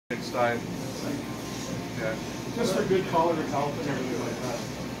Style. Yeah. Just for good color and health and everything like that.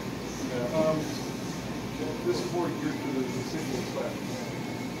 Yeah. This is more geared for the single spec.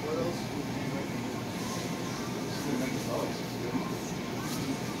 What else?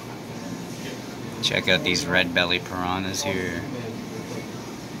 Check out these red belly piranhas here.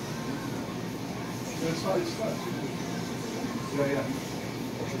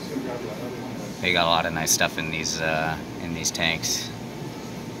 They got a lot of nice stuff in these tanks.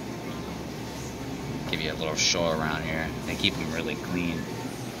 Give you a little show around here. They keep them really clean.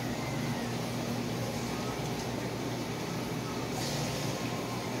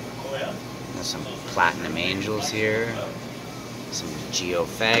 There's some platinum angels here. Some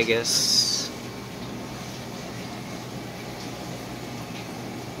geophagus.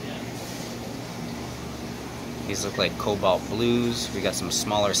 These look like cobalt blues. We got some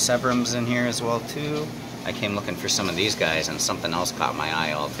smaller Severums in here as well too. I came looking for some of these guys and something else caught my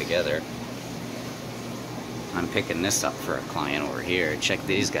eye altogether. I'm picking this up for a client over here. Check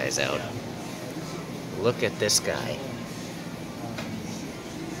these guys out. Look at this guy.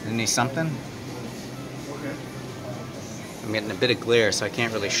 Isn't he something? I'm getting a bit of glare, so I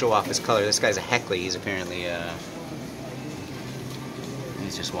can't really show off his color. This guy's a Heckelii. He's apparently,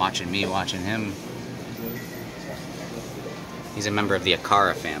 he's just watching me, watching him. He's a member of the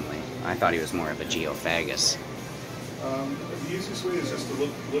Akara family. I thought he was more of a geophagus. The easiest way is just to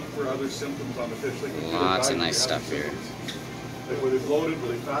look for other symptoms on the fish. Like lots of nice stuff here. Like where they're bloated,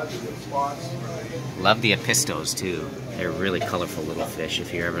 really fat, they get spots. Love the apistos too. They're really colorful little fish.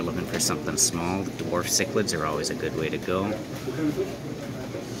 If you're ever looking for something small, the dwarf cichlids are always a good way to go.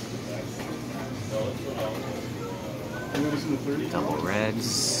 Double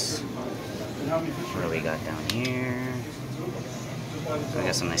reds. What do we got down here? I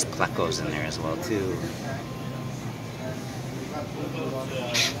got some nice plecos in there as well too.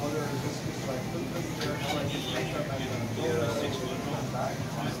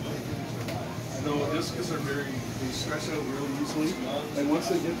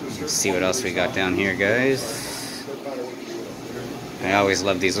 See what else we got down here, guys. I always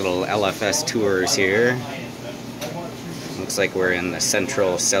love these little LFS tours here. Looks like we're in the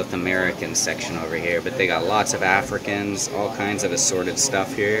Central South American section over here, but they got lots of Africans, all kinds of assorted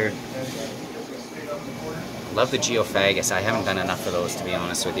stuff here. Love the geophagus. I haven't done enough of those, to be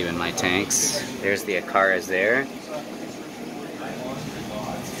honest with you, in my tanks. There's the Akaras there.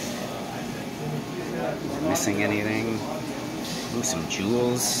 Missing anything? Ooh, some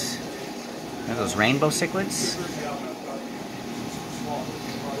jewels. Are those rainbow cichlids?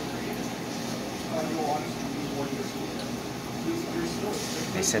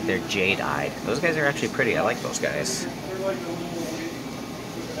 They said they're jade-eyed. Those guys are actually pretty. I like those guys.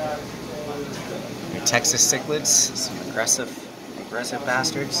 Your Texas cichlids, some aggressive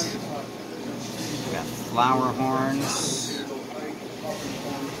bastards. We got flower horns.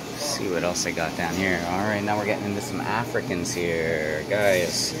 Let's see what else I got down here. Alright, now we're getting into some Africans here.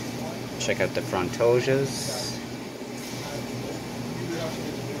 Guys, check out the frontosias.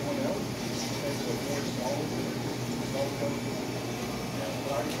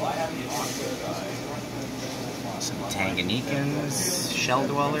 Some Tanganyikans, shell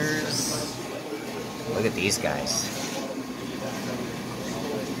dwellers. Look at these guys.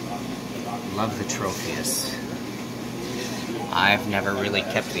 Love the Tropheus. I've never really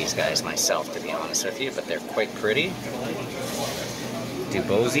kept these guys myself, to be honest with you, but they're quite pretty.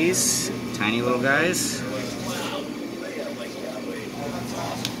 Dubosies, tiny little guys.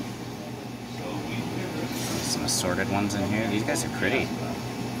 Some assorted ones in here. These guys are pretty.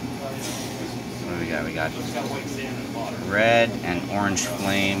 What do we got? We got red and orange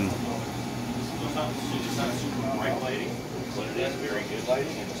flame.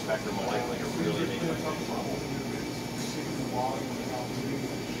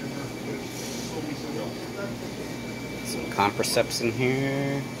 Some comperceps in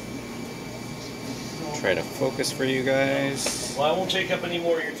here. Try to focus for you guys. Well, I won't take up any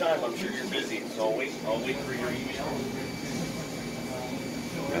more of your time. I'm sure you're busy, so I'll wait for your email.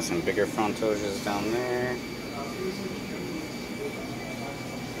 Got some bigger frontosias down there.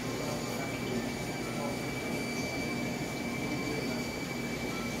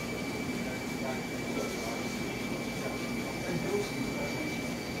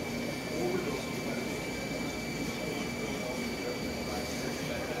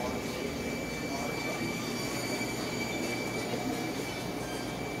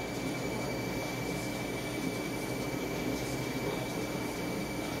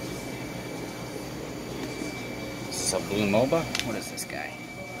 A blue MOBA? What is this guy?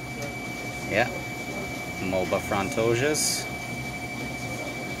 Yeah, MOBA frontosias.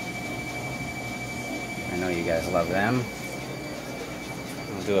 you guys love them.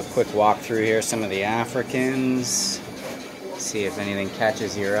 I'll do a quick walk through here, some of the Africans. See if anything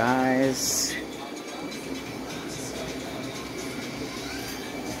catches your eyes.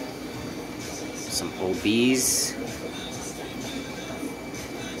 Some OBs.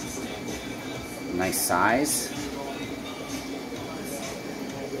 Nice size.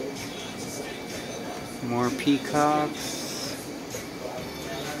 More peacocks.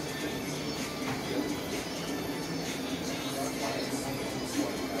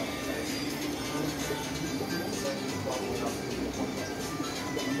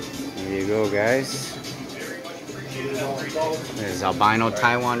 There you go, guys. There's albino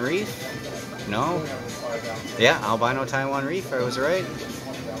Taiwan reef. No? Yeah, albino Taiwan reef. I was right.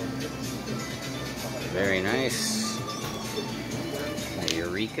 Very nice. The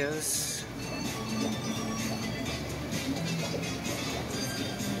Eureka's.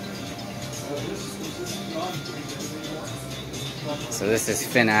 So this is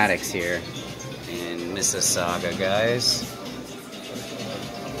Finatics here in Mississauga, guys.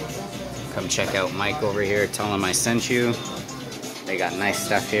 Come check out Mike over here. Tell him I sent you. They got nice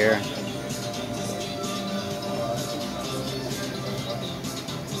stuff here.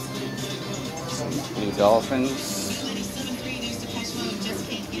 Some blue dolphins.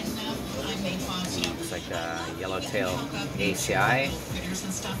 Looks like a yellowtail ACI.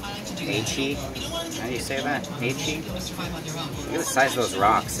 Heckelii. How do you say that? Heckelii? Look at the size of those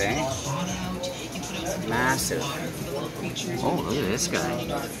rocks, eh? Massive. Oh, look at this guy.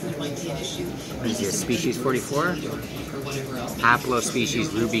 What is this? Species 44?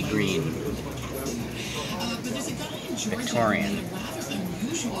 Haplospecies ruby green. Victorian.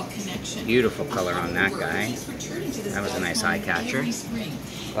 Beautiful color on that guy. That was a nice eye catcher.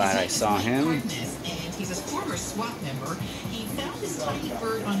 Glad I saw him.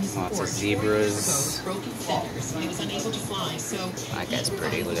 Lots of zebras. That guy's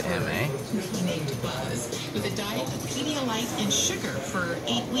pretty. Look at him, eh? With a diet of Pedialyte and sugar for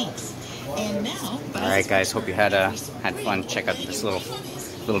 8 weeks. And now, all right, guys. Hope you had fun. Check out this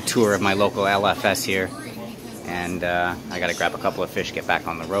little tour of my local LFS here. And I gotta grab a couple of fish, get back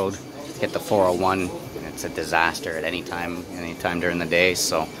on the road, hit the 401. It's a disaster at any time during the day.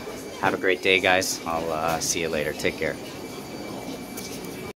 So have a great day, guys. I'll see you later. Take care.